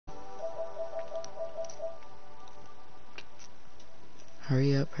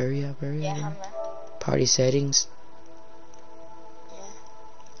Hurry up, hurry up, hurry Yeah, up. I'm there. Party settings.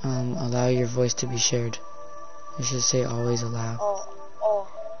 Yeah. Allow your voice to be shared. It should say always allow. Oh.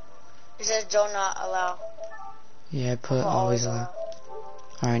 It says do not allow. Yeah, I put always allow.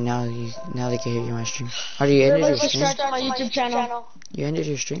 Alright, now they can hear you on my stream. You ended your stream? Subscribe to my YouTube channel. You ended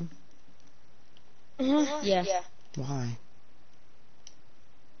your stream? Yeah. Why?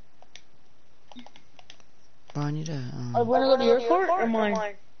 Bro, I need to, I wanna go to your court or mine?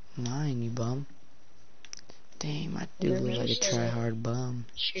 Mine, you bum. Dang, my dude look like a try-hard bum.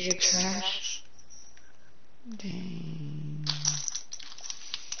 She's a trash. Dang.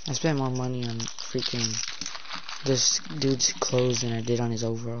 I spent more money on freaking this dude's clothes than I did on his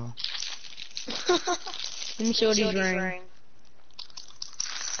overall. Let me see what he's wearing.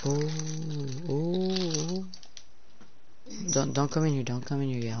 Oh. Don't come in here, don't come in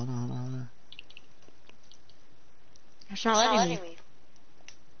here yet. Hold on. It's not letting me.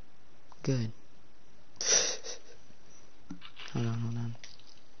 Good. Hold on.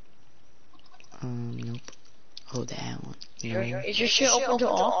 Nope. Oh, that one. No. Is your shit open to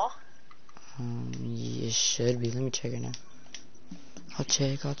all? Yeah, it should be. Let me check it now. I'll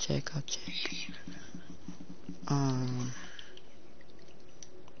check. Oh,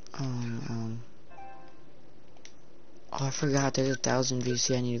 I forgot. There's 1,000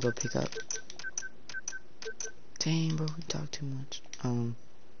 VC I need to go pick up. Dang, bro, we talk too much.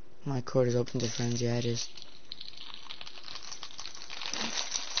 My court is open to friends. Yeah, it is.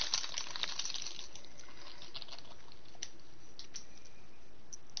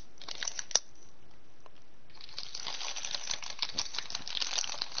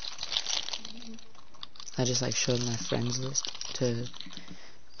 I just like showed my friends list to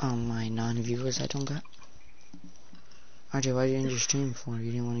my non-viewers I don't got. RJ, why did you end your stream for?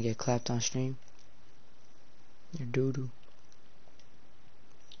 You didn't want to get clapped on stream? You're doo-doo.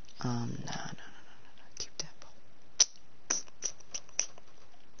 No. Keep that ball.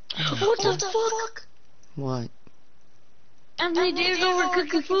 What the fuck? What? Anthony Davis over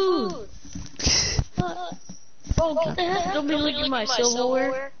cooking food. Oh, what the heck? Don't be looking at my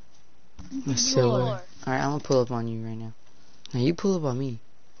silverware. My silver. Alright, I'm gonna pull up on you right now. Now you pull up on me.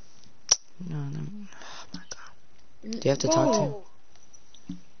 No. Oh my god. Do you have to talk to him?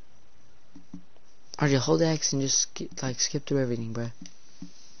 RJ, hold X and just skip through everything, bruh.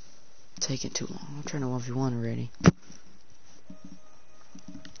 Taking too long. I'm trying to 1v1 already.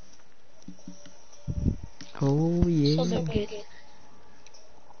 Oh yeah.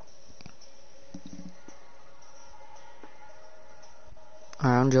 Alright,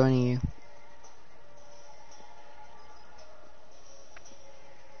 I'm joining you.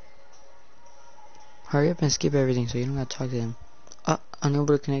 Hurry up and skip everything so you don't gotta talk to them.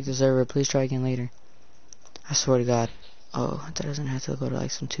 Unable to connect the server. Please try again later. I swear to God. Oh, that doesn't have to go to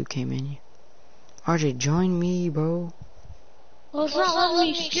like some 2K menu. RJ, join me, bro. well, it's not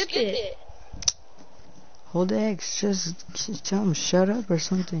letting me skip it. Hold X. Just tell him shut up or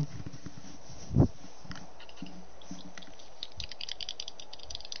something.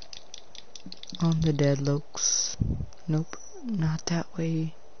 On the deadlocks. Nope, not that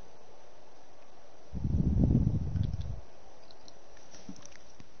way.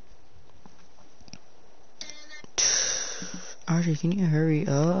 RJ, can you hurry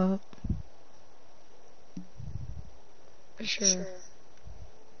up? Sure.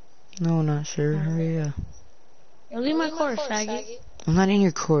 No, not sure. Hurry up. Leave my court, faggot. I'm not in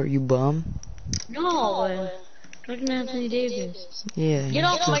your court, you bum. No, talking to Anthony Davis. Yeah. Get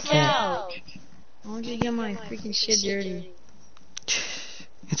off my couch. I want you to get my freaking shit dirty.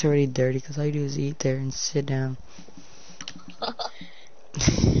 It's already dirty because all you do is eat there and sit down.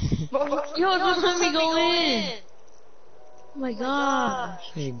 Yo, don't let me go in. Oh my gosh.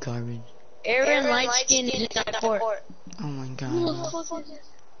 You're garbage. Aaron Lightskin is in that court. Oh my god.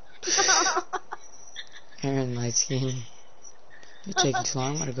 Aaron Lightskin. You're taking too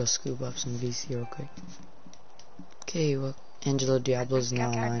long. I'm gonna go scoop up some VC real quick. Okay, well, Angelo Diablo's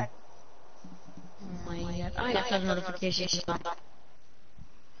now online. Oh my god. I got that notification.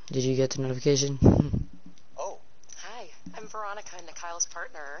 Did you get the notification? Oh, hi. I'm Veronica, Nikaila's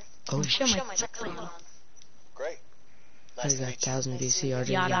partner. Oh, Show my second on. Great. I got 1,000 VC.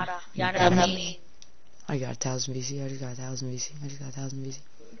 Yada me. I got 1,000 VC. I just got 1,000 VC.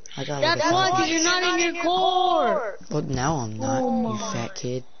 I got That's like why, because you're not in your court. Well, now I'm not, Oh you fat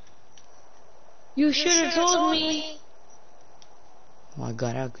kid. You should have told me. Well, I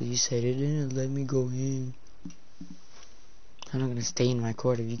got out because you said it didn't let me go in. I'm not gonna stay in my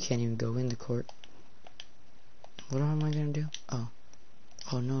court if you can't even go in the court. What am I gonna do? Oh,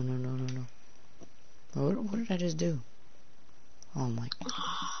 no. What did I just do? Oh my.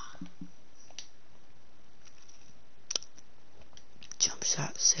 Jump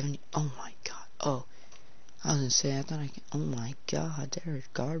shot 70. Oh my god. Oh. I was gonna say, I thought I can. Oh my god, they're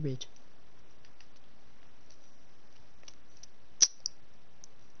garbage.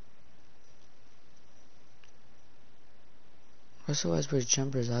 Russell Westbrook's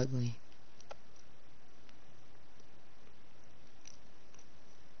jumper is ugly.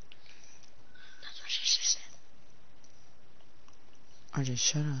 That's what she said. RJ,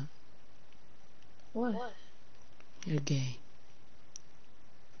 shut up. What? You're gay.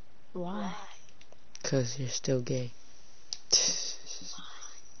 Why? 'Cause you're still gay.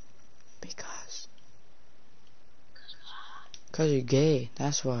 Because. 'Cause you're gay.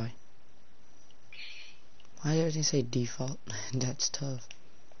 That's why. Why did everything say default? That's tough.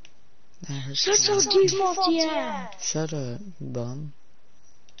 That hurts. Shut up, default, yeah. Shut up, you bum.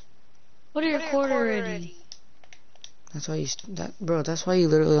 What are your quarter already? That's why you. Bro, that's why you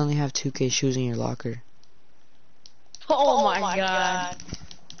literally only have 2K shoes in your locker. Oh my god.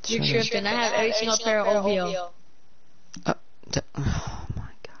 You're Shut up. tripping. I have every single pair of OVO. Oh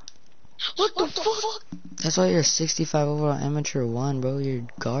my god. What the fuck? That's why you're a 65 overall amateur 1, bro. You're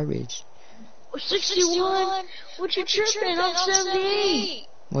garbage. 61? What you tripping? I'm 78.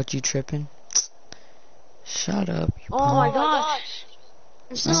 What, you tripping? Shut up. You Oh my gosh.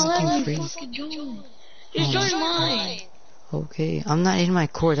 It's not Nothing letting me free. fucking join. Just join mine. Okay, I'm not in my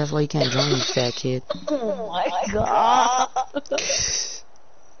court. That's why you can't join me, fat kid. Oh my god.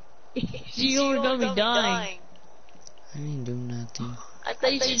 You're gonna be dying. I didn't do nothing. I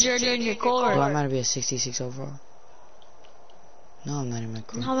thought you said you're in your court. Well, I'm gonna be a 66 overall. No, I'm not in my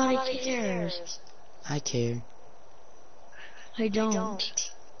court. Nobody cares. I care. I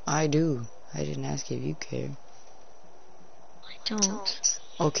don't. I do. I didn't ask if you care. I don't.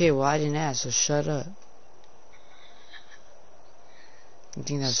 Okay, well, I didn't ask, so shut up. You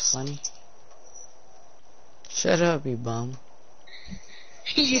think that's funny? Shut up, you bum.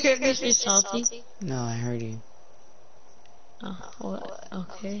 You heard me say salty? No, I heard you. Oh, what?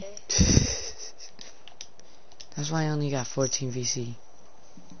 Okay. That's why I only got 14 VC.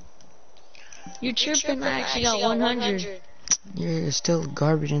 You tripping? I actually got 100. You're still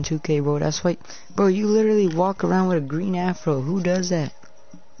garbage in 2K, bro. That's why, bro, you literally walk around with a green afro. Who does that?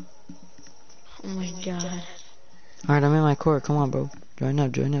 Oh my god. Alright, I'm in my court. Come on, bro. Join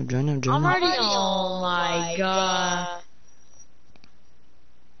up, join up, join up, join I'm up. already. Oh my god.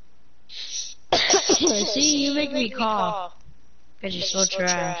 See, you make me cough. Cause you're so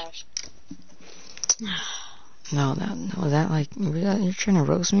trash. No, that like, you're trying to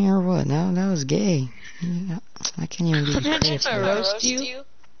roast me or what? No, that was gay. I can't even give you Did credit for I that. roast you?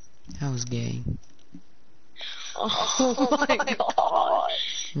 That was gay. Oh my god.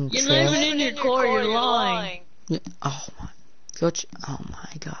 You're not Trash. even in your court, you're lying. Yeah, oh my, oh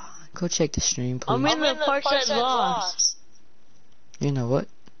my god. Go check the stream, please. I'm in the Parkside Lost. You know what?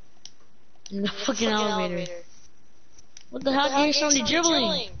 In the fucking elevator. What the hell do you hear somebody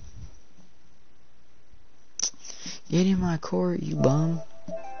dribbling? Get in my court, you bum.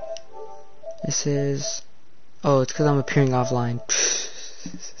 It says, oh, it's because I'm appearing offline.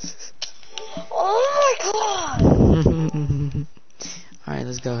 Oh my god! Alright,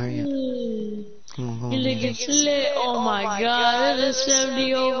 let's go, hurry up. Come on, come on. You looking slit. Oh my god, that is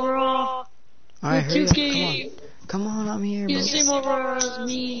 70 overall. Alright, hurry up, come 2K. on. Come on, I'm here, You bro. the same overall as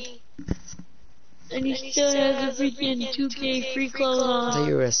me. And you still have the freaking 2K free clothes I thought on.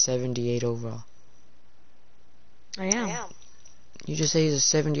 you were a 78 overall. I am. You just say he's a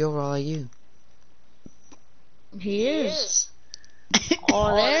 70 overall like you. He is.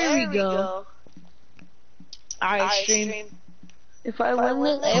 Oh, there we go. Alright, stream. If I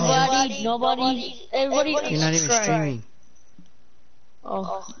win this, everybody You're not even subscribe. streaming.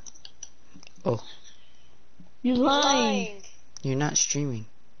 Oh. Oh, You're lying. you're not streaming.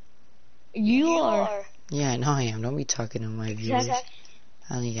 You are. Yeah, I know I am. Don't be talking to my viewers. Exactly.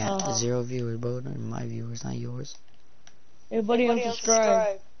 I only got 0 viewers, bro. They're my viewers, not yours. Everybody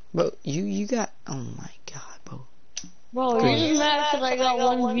unsubscribe. Bro, you got, oh my god, bro. Bro, you're just mad because I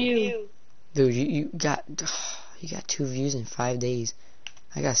got one view. Dude, you got 2 views in 5 days.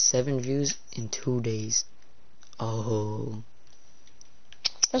 I got 7 views in 2 days. Oh.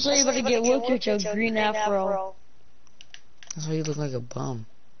 That's why you better get whooped with your green afro. That's why you look like a bum.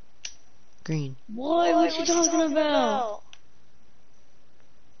 Green. Boy, what you talking about?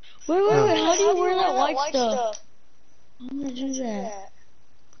 Wait, how do you wear that white stuff? I'm gonna do that.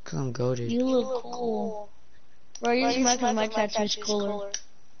 Because I'm goated. You look cool. Bro, you're just making my tattoo's cooler.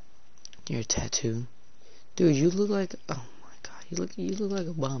 Your tattoo. Dude, you look like, oh my god, you look like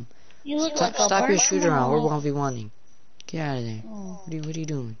a bum. You look Stop your shoot around, we're 1v1ing. Get out of there. Oh, What are you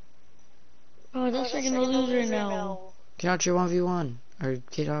doing? that's like a loser now. Get out your 1v1. Or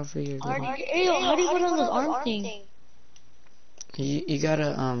get off of your... How do you put on the arm thing? You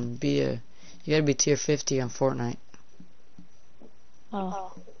gotta be tier 50 on Fortnite.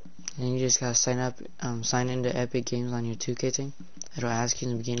 Oh. And you just gotta sign into Epic Games on your 2K thing. It'll ask you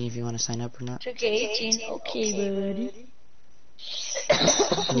in the beginning if you want to sign up or not. 2K18, okay, buddy.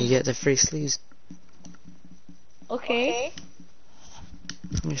 And you get the free sleeves. Okay.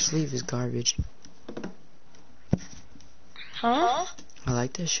 Your sleeve is garbage. Huh? I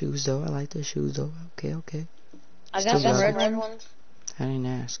like the shoes though. Okay. I got some red ones. I didn't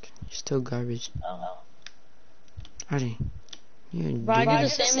ask. You're still garbage. Oh. Artie, you're But I do the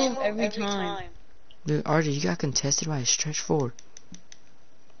same move every time. Dude, Artie, you got contested by a stretch 4.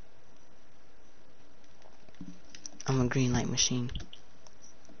 I'm a green light machine.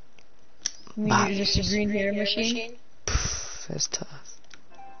 You mean you're just a green hair machine? Pff, that's tough.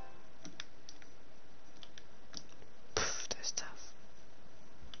 That's tough.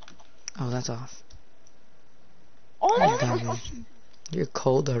 Oh, that's off. Oh, You're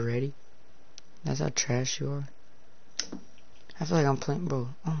cold already. That's how trash you are. I feel like I'm playing, bro.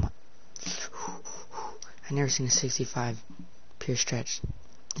 Oh my. I never seen a 65 pure stretch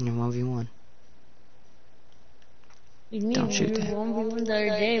in a 1v1. Don't shoot that. 1v1 the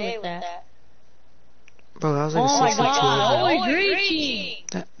other day with that. Bro, I was like a 62. Always reaching.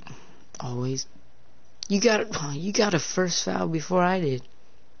 Always. You got a first foul before I did.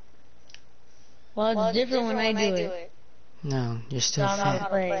 Well, it's different when I do it. No, you're still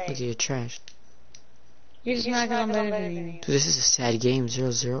fat. Look, you're trash. You're just not gonna better than me. Dude, this is a sad game.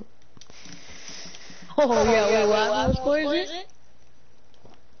 0-0. Oh, yeah, wait, what score is it?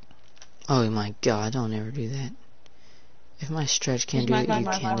 Oh my god, don't ever do that. If my stretch can't do it, you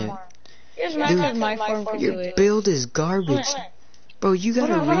can't do it. It's not because my form can do Your it. build is garbage. Bro, you got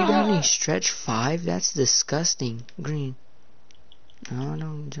a rebounding stretch 5? That's disgusting. Green. No,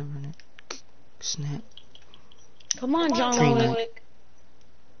 don't jump on it. Snap. Come on, John Wick.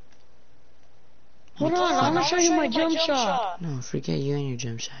 Hold on, I'm gonna show you my jump shot. No, forget you and your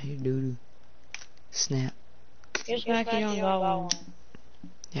jump shot. You're doo-doo. Snap. You're smacking on that one.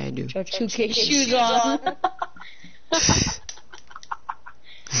 Yeah, I do. Your 2K shoes on.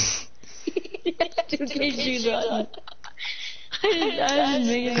 2K shoes on.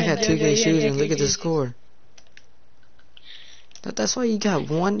 I got 2K shoes and look at the score. That's why you got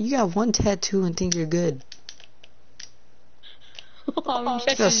one tattoo and think you're good. Look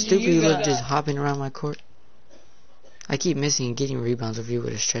how stupid you look just hopping around my court. I keep missing and getting rebounds over you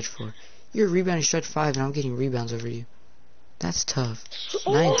with a stretch 4. You're rebounding stretch 5 and I'm getting rebounds over you. That's tough.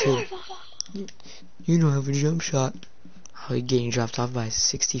 9-2. You don't have a jump shot. Oh, you're getting dropped off by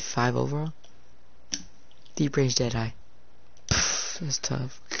 65 overall? Deep range dead eye. That's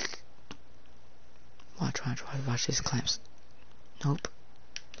tough. Watch this clamps. Nope.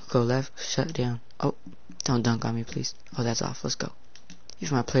 Go left, shut down. Oh, don't dunk on me, please. Oh, that's off. Let's go.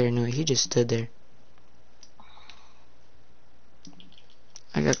 If my player knew it, he just stood there.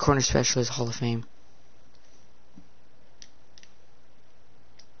 I got corner specialist Hall of Fame.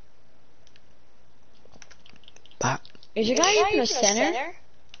 Bop. Is your guy even a center?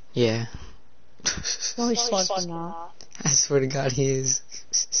 Yeah. No, he's fucking not. I swear to God, he is.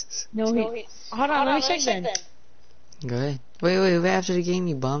 No, he. Hold on, let me check then. Go ahead. Wait, after the game,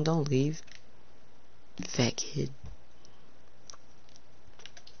 you bum, don't leave. Fat kid.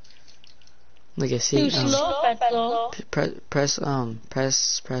 Look at see. Too slow, fat slow. Press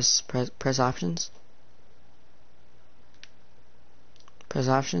options. Press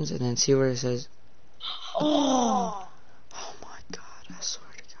options, and then see where it says. Oh. Oh my God! I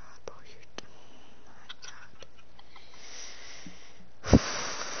swear to God, bro, oh my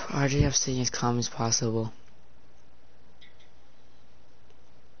God. RJF staying as calm as possible.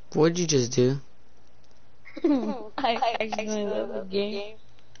 What did you just do? I accidentally left the game.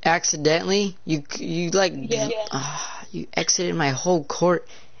 Accidentally? You like you exited my whole court,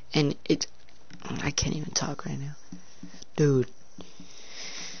 and I can't even talk right now, dude.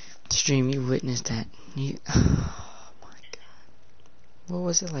 Stream, you witnessed that. Oh my God. What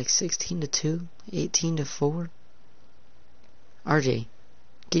was it, like 16-2, 18-4? RJ,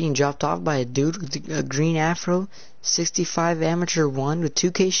 getting dropped off by a dude with a green afro, 65 amateur 1 with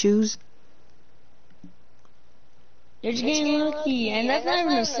 2K shoes. You're just getting lucky, and that's not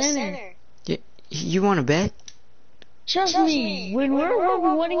even a center. You want to bet? Trust me, when we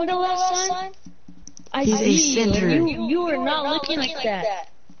were winning the last time, I He's a center. You were not looking like that.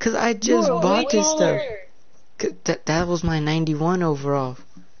 Cause I just bought this stuff. That was my 91 overall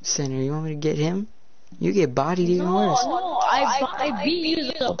center. You want me to get him? You get bodied even worse. No, I beat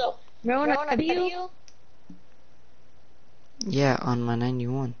you though. Remember when I beat you? Yeah, on my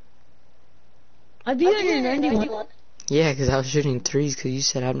 91. I beat you on your 91. Yeah, because I was shooting threes because you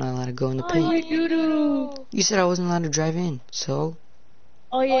said I'm not allowed to go in the paint. Oh, you doo-doo. You said I wasn't allowed to drive in, so...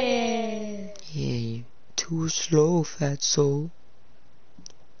 Oh, yeah. Yeah, you too slow, fat soul.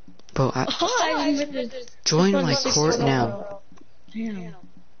 Bro, join my court now. Damn.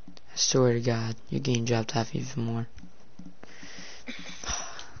 I swear to God, you're getting dropped off even more.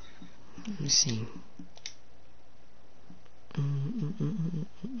 Let me see.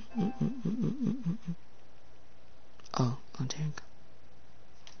 Oh, there you go.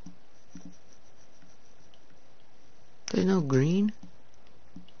 There's no green?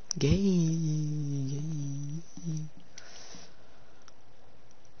 Gay.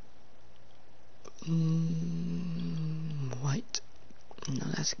 White. No,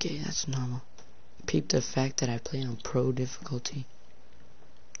 that's gay. That's normal. Peep the fact that I play on pro difficulty.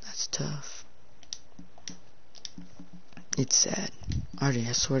 That's tough. It's sad. Artie,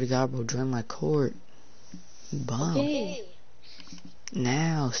 I swear to God, bro, join my court. Bum. Okay.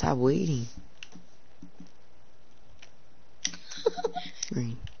 Now, stop waiting.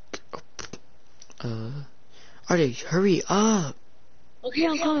 Green. Artie, hurry up. Okay,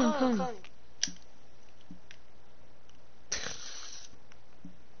 I'm coming.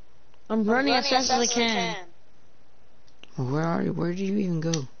 I'm running as fast as I can. Well, where are you? Where did you even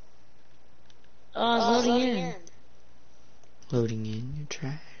go? Loading in. Loading in, you're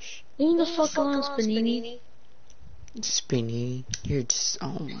trash. Leave the fuck alone, Spanini. Spinny, you're just,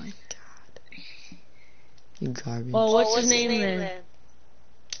 oh my God. You garbage. Oh, what's his name then?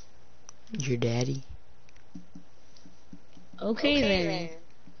 Your daddy. Okay then.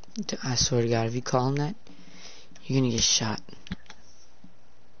 I swear to God, if you call him that, you're gonna get shot.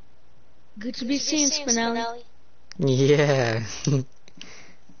 Good to be seen, Spinelli. Yeah.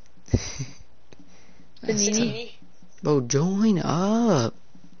 Spanini. Bro, join up.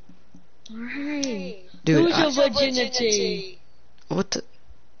 Alright. Dude, Lose your virginity. What the?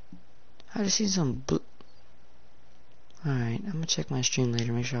 I just seen some blue. Alright, I'm gonna check my stream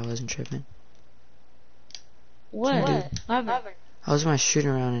later, make sure I wasn't tripping. What? I was my shooting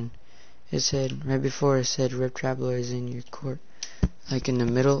around and it said, right before it said Rip Traveler is in your court. Like in the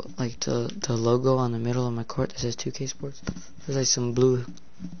middle, like the logo on the middle of my court that says 2K Sports. There's like some blue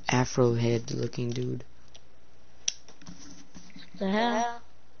afro head looking dude. The hell?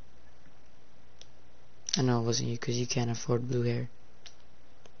 I know it wasn't you because you can't afford blue hair.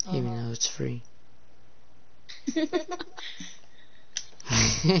 Even though it's free. Why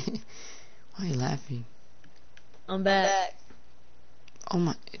are you laughing? I'm back. Oh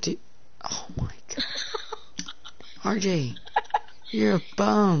my, dude. Oh my God. RJ, you're a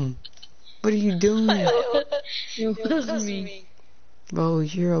bum. What are you doing? It wasn't me. Bro,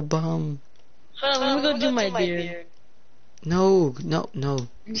 you're a bum. Hold on, let me go do my beard. No.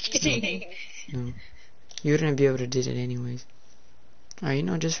 I'm kidding. No. You wouldn't be able to do it anyways. Alright, you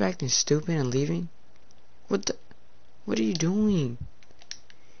know, just for acting stupid and leaving. What are you doing?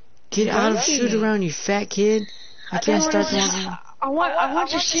 Get out of shoot around, you fat kid. I can't start that. I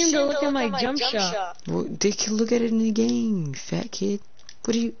want your stream to look at my jump shot. Well, they can look at it in the game, you fat kid.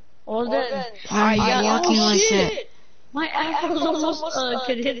 What are you? Well then. Why are you walking like that? My afro's almost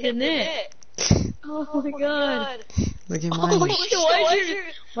could hit the net. Oh my God. Look at mine.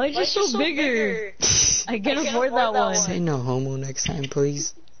 Why are you so bigger? I can't afford that one. Say no homo next time,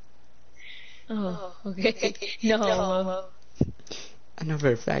 please. Oh, okay. No homo. I know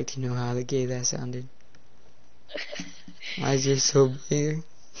for a fact you know how the gay that sounded. Why is yours so big?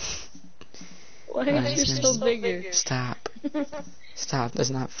 Why is yours so bigger? Stop. Stop, that's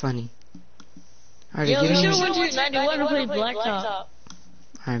not funny. Alright, Yo, we should've went to 91 and played Blacktop.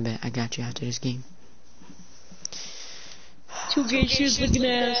 Alright, bet, I got you after this game. 2 gay shoes looking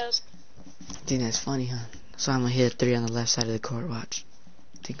ass. Dude, that's funny, huh? So I'm gonna hit a 3 on the left side of the court, watch.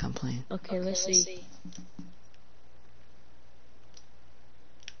 Think I'm playing. Okay, let's see.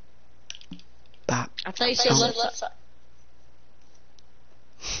 Bop. I thought you said left side.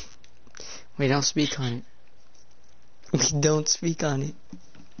 Wait, don't speak on it. We don't speak on it.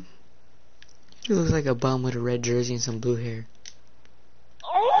 He looks like a bum with a red jersey and some blue hair.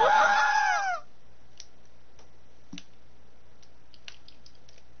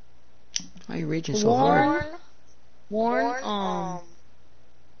 Why are you raging so hard?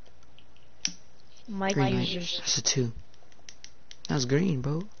 Mike users. That's a 2. That was green,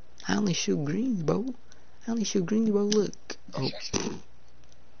 bro. I only shoot greens, bro. I only shoot greens, bro. Look. Oh.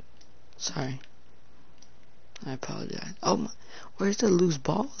 Sorry. I apologize. Oh my. Where's the loose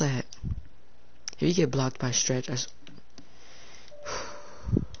ball at? If you get blocked by stretch, my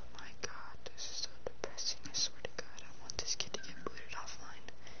God, this is so depressing. I swear to God, I want this kid to get booted offline.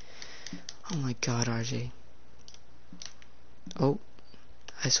 Oh my God, RJ. Oh,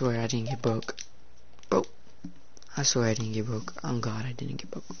 I swear I didn't get broke. Bro, I swear I didn't get broke. Oh God, I didn't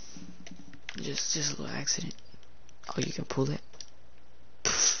get broke. Just a little accident. Oh, you can pull it.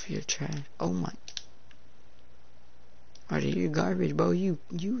 Pff, you're trash. Oh my. RJ, you're garbage, bro. You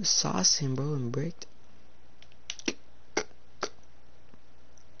was saucing, bro, and bricked.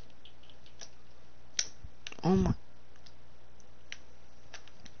 Oh my.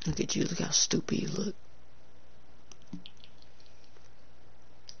 Look at you. Look how stupid you look.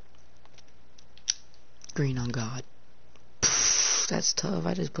 Green on God. Pff, that's tough.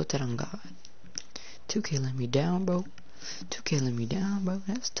 I just put that on God. 2K let me down, bro. 2K let me down, bro.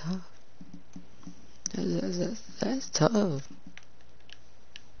 That's tough. That's tough.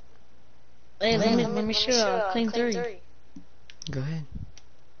 Hey, let me shoot a clean 3. Go ahead.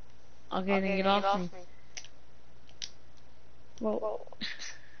 Okay, then get off me. Whoa.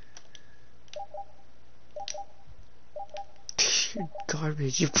 You're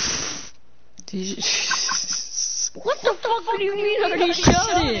garbage. You. What the fuck do you mean I already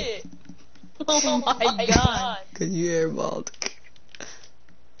shot it? Oh my God. Cause you airballed.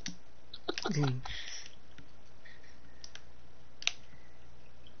 Green.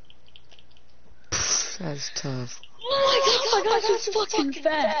 That's tough. Oh my God, that's so fucking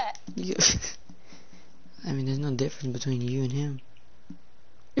fat. Yeah. I mean, there's no difference between you and him.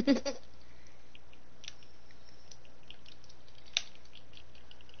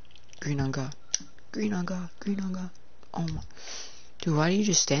 Green on God. Green on God. Green on God. Oh my. Dude, why do you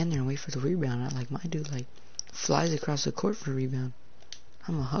just stand there and wait for the rebound? Not like my dude, like, flies across the court for a rebound.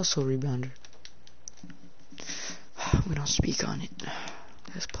 I'm a hustle rebounder. We don't speak on it.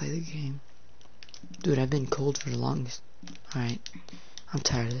 Let's play the game. Dude, I've been cold for the longest. Alright. I'm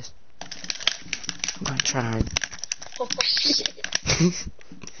tired of this. I'm gonna try hard. Oh shit.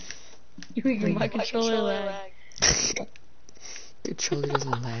 You making my controller lag. Controller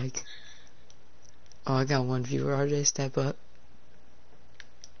doesn't lag. Oh, I got one viewer. RJ, step up.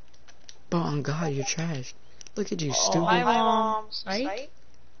 Bro, on God, you're trash. Look at you, stupid. Hi, Mom. Right?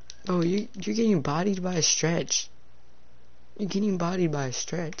 Bro, you're getting bodied by a stretch. You're getting bodied by a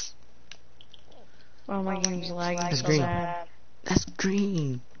stretch. Oh, my game's lagging That's so green. bad. That's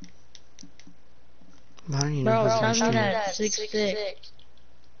green. But I don't even know Bro, if it's not green. at 6'6".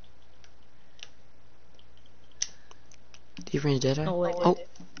 Defense dead eye? Oh, wait. Oh.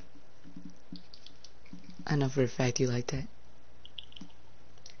 I know for a fact you like that.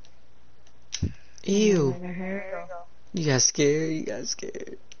 Ew. You got scared. You got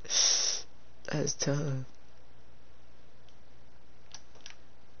scared. That's tough.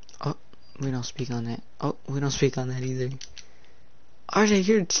 Oh, we don't speak on that. Oh, we don't speak on that either. RJ,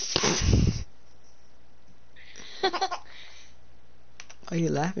 you're... Why are you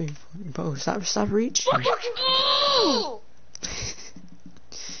laughing for? Bro, stop reaching.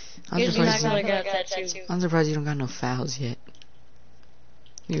 I'm surprised you don't got no fouls yet.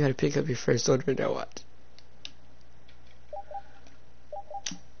 You gotta pick up your first order now, watch.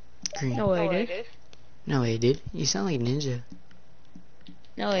 Green. No way, dude. No way, dude. You sound like Ninja.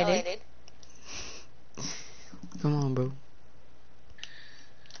 No way, dude. Come on, bro.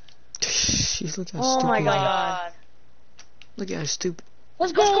 She's look how Oh stupid. my God. Look at how stupid.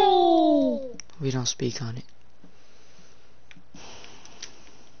 Let's go. We don't speak on it.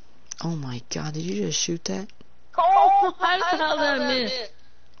 Oh my God, did you just shoot that? Oh, how the hell did I miss?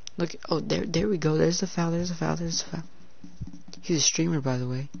 Look, oh, there we go. There's the foul, there's the foul, there's the foul. He's a streamer, by the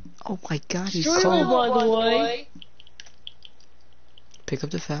way. Oh my God, he's Streamer, cold. by the way. Pick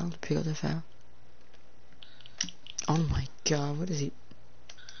up the foul, pick up the foul. Oh my God, what is he?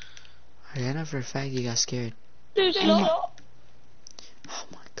 I know for a fact you got scared. Dude, Oh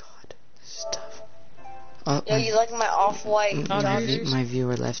my God, this is tough. Oh, Yo, you like my off-white joggers? my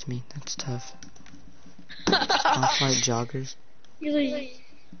viewer left me. That's tough. Off-white joggers.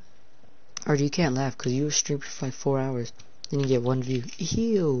 Or you can't laugh because you were streaming for like 4 hours. Then you get 1 view.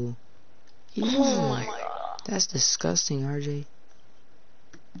 Ew. Ew. Oh my God. That's disgusting, RJ.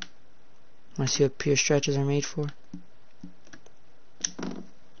 Wanna see what pure stretches are made for?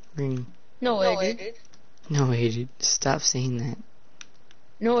 Green. No way, dude. No way, dude. Stop saying that.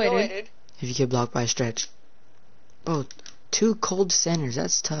 No way, dude. If you get blocked by a stretch. Bro, 2 cold centers.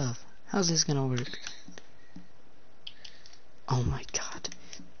 That's tough. How's this gonna work? Oh my God.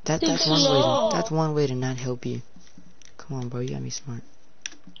 That's one way to not help you. Come on, bro. You got me smart.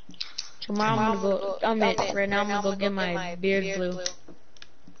 Tomorrow I'm gonna go. Right now I'm gonna go get my beard blue.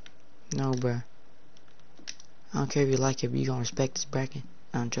 No, bruh. I don't care if you like it, but you gonna respect this bracket.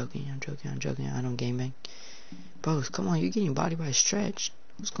 I'm joking. I don't game bang. Bros, come on, you're getting body by stretch.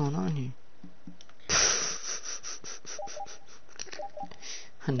 What's going on here?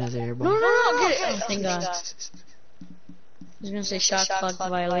 Another airball. No, get it. Oh, thank God. I was gonna say shot clock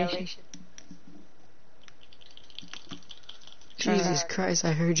violation. Jesus Christ,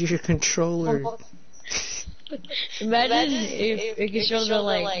 I heard your controller. Imagine if it could show the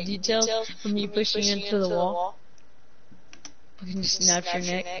like details from you pushing into the wall. You can just snap your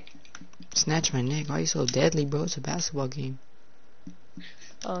neck. Snatch my neck? Why are you so deadly, bro? It's a basketball game.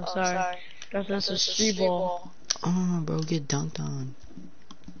 Oh, sorry. That's a street ball. Oh, bro, get dunked on.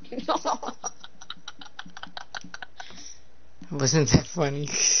 Wasn't that funny?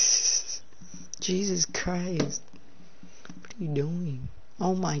 Jesus Christ. What are you doing?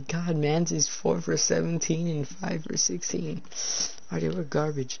 Oh my God, Mans is 4 for 17 and 5 for 16. RJ, we're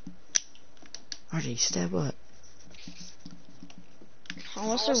garbage. RJ, step up. Oh,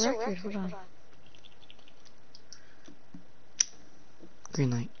 what's the record? Hold on.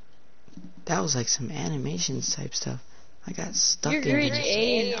 Green light. That was like some animations type stuff. I got stuck You're in grade it.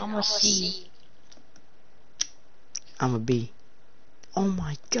 A and I'm a C. I'm a B. Oh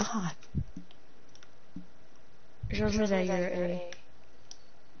my God. It shows me that you're A.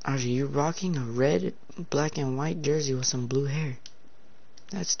 Are you rocking a red, black, and white jersey with some blue hair?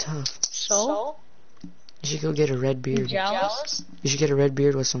 That's tough. So? You should go get a red beard. Jealous? You should get a red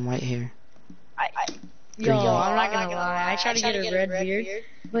beard with some white hair. Yo, I'm not gonna lie. I tried to get a red beard,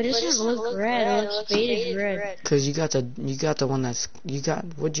 but it doesn't look red. It looks faded red. Cause you got the one that's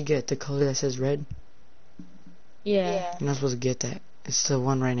what'd you get? The color that says red? Yeah. You're not supposed to get that. It's the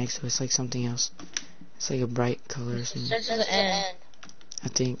one right next to it. It's like something else. It's like a bright color or something. That's the N. I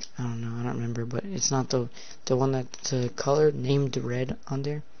think, I don't know, I don't remember, but it's not the one that's the color named red on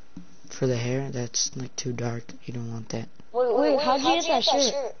there for the hair. That's like too dark. You don't want that. Wait, how'd you get that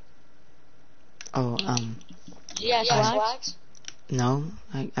shirt? Oh, Yeah, wax? no,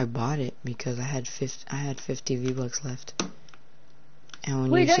 I bought it because I had 50 V-Bucks left. And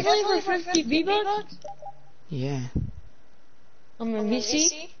when Wait, you that's only for 50 V-Bucks? Yeah. I'm a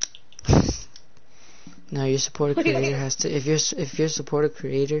VC? No, your supporter creator has to. If your supporter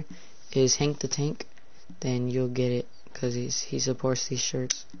creator is Hank the Tank, then you'll get it because he supports these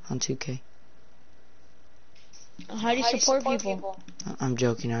shirts on 2K. How do you support people? I'm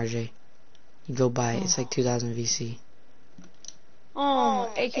joking, RJ. You go buy it. It's like 2,000 VC.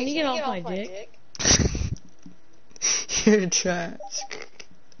 Oh, hey, can you get off my dick? You're trash.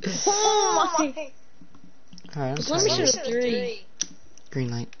 Oh my! Alright, I'm Let me sorry. shoot a 3. Green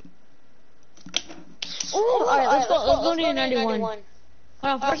light. Oh, alright, let's go to 91. Hold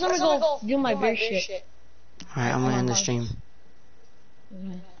on, first let me go do my beer shit. Alright, I'm gonna end the stream.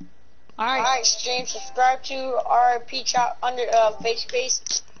 Alright, stream, subscribe to our P-Chop under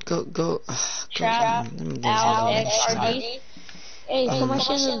face. Go. Trap, Let me get Al, this X, out. RD. Hey, put my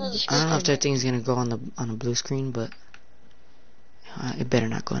shit in the I description. don't know if that thing's gonna go on a blue screen, but it better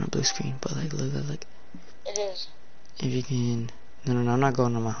not go on a blue screen. But like, look. It is. If you can, no, I'm not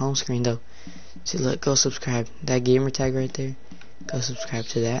going on my home screen though. See, look, go subscribe. That gamer tag right there. Go subscribe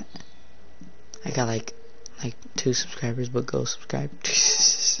to that. I got like 2 subscribers, but go subscribe.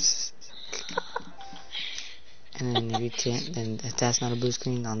 And then if you can't, then if that's not a blue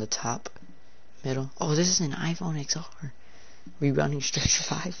screen, on the top middle. Oh, this is an iPhone XR. Rebounding stretch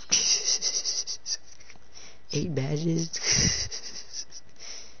 5. 8 badges.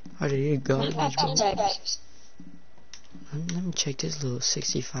 Oh, there you go. Let me check this little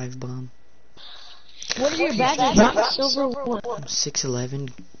 65 bomb. What are your badges? Silver 1. I'm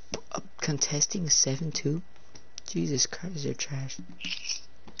 6'11", contesting 7'2". Jesus Christ, they're trash.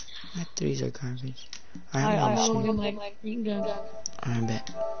 My 3s are garbage. Alright, I'm on the stream. Alright, bet.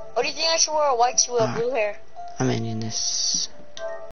 What do you think I should wear a white to a blue hair? I'm ending this.